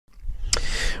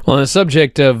Well, on the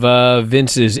subject of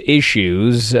Vince's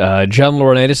issues, John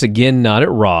Laurinitis again not at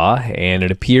Raw, and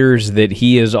it appears that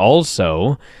he is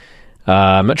also,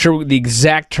 I'm not sure what the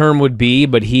exact term would be,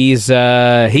 but he's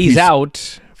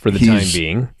out for the time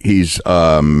being. He's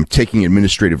taking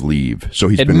administrative leave. So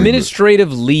he's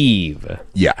administrative leave.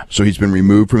 Yeah, so he's been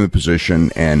removed from the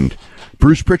position, and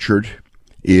Bruce Prichard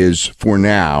is, for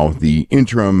now, the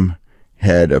interim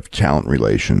head of talent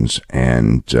relations,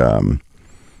 and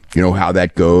you know how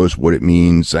that goes, what it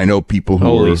means. I know people who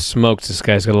Holy smokes, this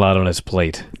guy's got a lot on his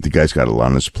plate. The guy's got a lot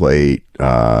on his plate. You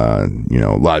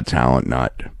know, a lot of talent,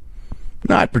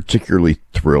 not particularly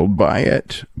thrilled by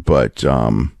it, but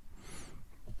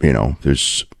you know,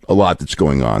 there's a lot that's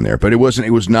going on there. But it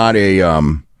was not a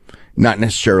not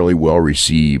necessarily well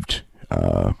received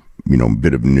you know,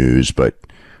 bit of news, but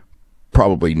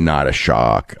probably not a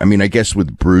shock. I mean, I guess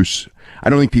with Bruce, I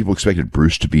don't think people expected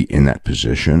Bruce to be in that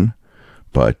position,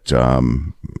 but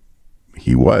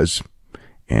he was,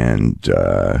 and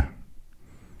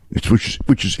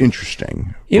which is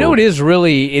interesting. You know, it is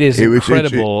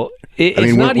incredible.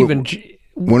 It's not even.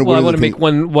 Well, I want to make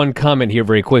one comment here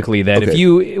very quickly. That okay.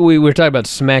 If we were talking about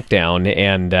SmackDown,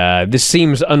 and this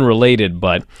seems unrelated,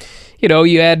 but you know,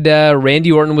 you had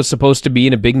Randy Orton was supposed to be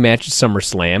in a big match at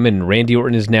SummerSlam, and Randy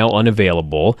Orton is now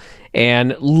unavailable.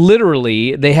 And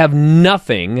literally, they have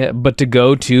nothing but to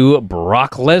go to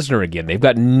Brock Lesnar again. They've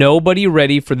got nobody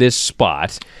ready for this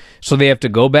spot, so they have to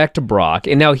go back to Brock.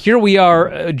 And now here we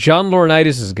are, John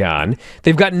Laurinitis is gone.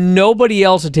 They've got nobody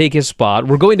else to take his spot.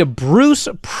 We're going to Bruce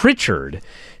Prichard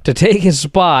to take his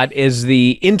spot as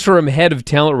the interim head of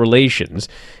talent relations,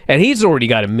 and he's already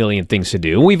got a million things to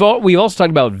do. We've also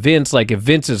talked about Vince, like if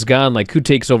Vince is gone, like who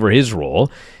takes over his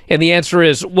role? And the answer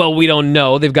is, well, we don't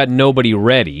know. They've got nobody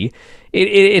ready.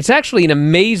 It's actually an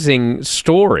amazing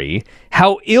story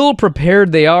how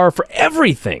ill-prepared they are for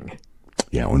everything.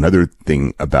 Yeah, well, another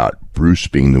thing about Bruce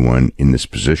being the one in this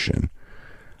position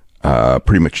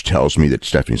pretty much tells me that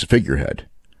Stephanie's a figurehead.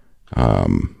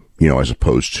 You know, as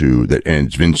opposed to that, and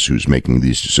it's Vince who's making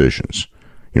these decisions,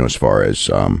 you know, as far as,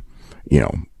 you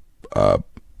know,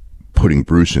 putting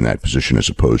Bruce in that position as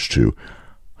opposed to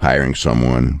hiring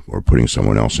someone or putting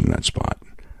someone else in that spot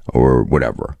or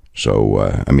whatever.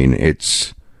 So, I mean,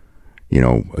 it's, you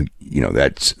know,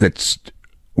 that's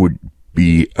would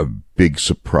be a big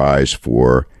surprise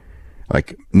for,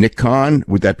 like, Nick Khan.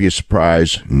 Would that be a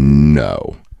surprise?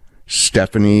 No.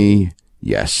 Stephanie,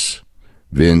 yes.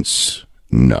 Vince,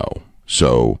 no.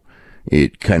 So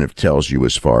it kind of tells you,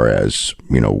 as far as,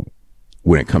 you know,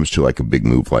 when it comes to like a big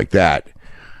move like that,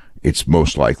 it's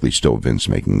most likely still Vince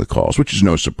making the calls, which is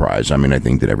no surprise. I mean, I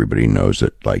think that everybody knows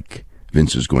that, like,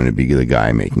 Vince is going to be the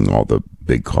guy making all the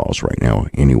big calls right now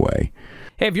anyway.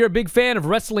 Hey, if you're a big fan of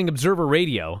Wrestling Observer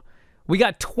Radio, we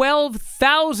got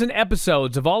 12,000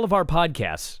 episodes of all of our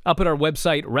podcasts up at our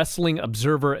website,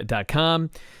 WrestlingObserver.com.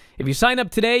 If you sign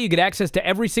up today, you get access to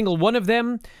every single one of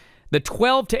them. The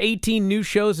 12 to 18 new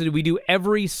shows that we do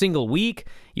every single week.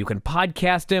 You can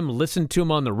podcast them, listen to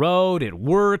them on the road, at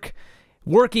work,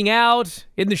 working out,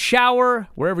 in the shower,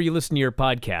 wherever you listen to your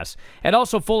podcasts. And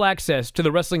also full access to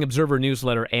the Wrestling Observer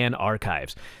newsletter and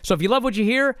archives. So if you love what you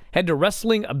hear, head to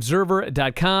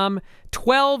WrestlingObserver.com.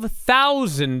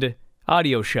 12,000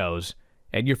 audio shows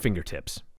at your fingertips.